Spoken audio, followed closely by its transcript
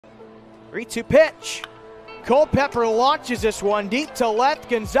3-2 pitch. Culpepper launches this one deep to left.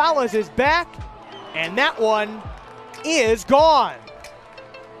 Gonzalez is back, and that one is gone.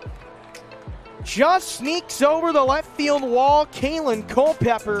 Just sneaks over the left field wall. Kaelen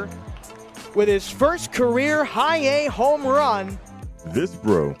Culpepper with his first career high A home run. This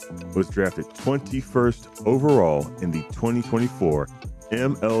bro was drafted 21st overall in the 2024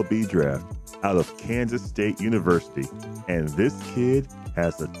 MLB draft out of Kansas State University, and this kid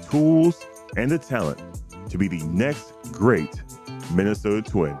has the tools and the talent to be the next great Minnesota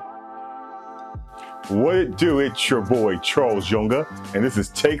Twin. What it do? It's your boy Charles Yonga, and this is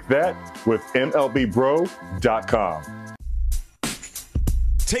Take That with MLBBro.com.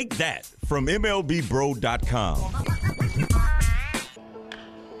 Take that from MLBBro.com.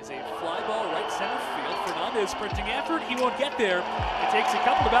 Is a fly ball right center field. Fernandez sprinting after it. He won't get there. It takes a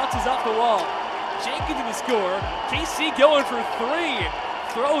couple of bounces off the wall. Jenkins in the score. KC going for 3.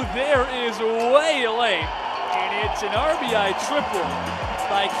 Throw there is way late. And it's an RBI triple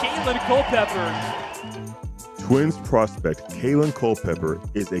by Kaelen Culpepper. Twins prospect Kaelen Culpepper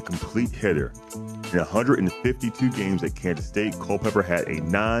is a complete hitter. In 152 games at Kansas State, Culpepper had a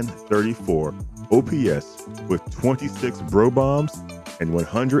 .934 OPS with 26 bro bombs and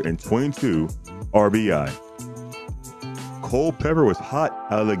 122 RBI. Culpepper was hot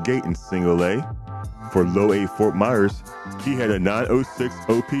out of the gate in Single A. For Low A Fort Myers, he had a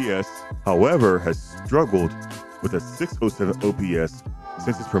 .906 OPS, however, has struggled with a .607 OPS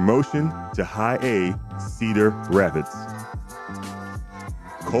since his promotion to High A Cedar Rapids.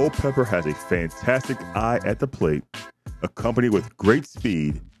 Culpepper has a fantastic eye at the plate, accompanied with great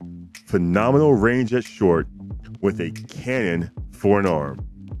speed, phenomenal range at short, with a cannon for an arm.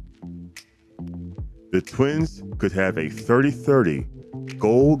 The Twins could have a 30-30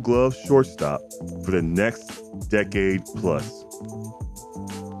 Gold Glove shortstop for the next decade plus.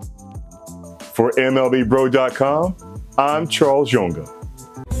 For MLBBro.com, I'm Charles Yonga.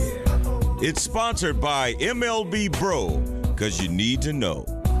 It's sponsored by MLB Bro, because you need to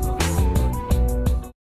know.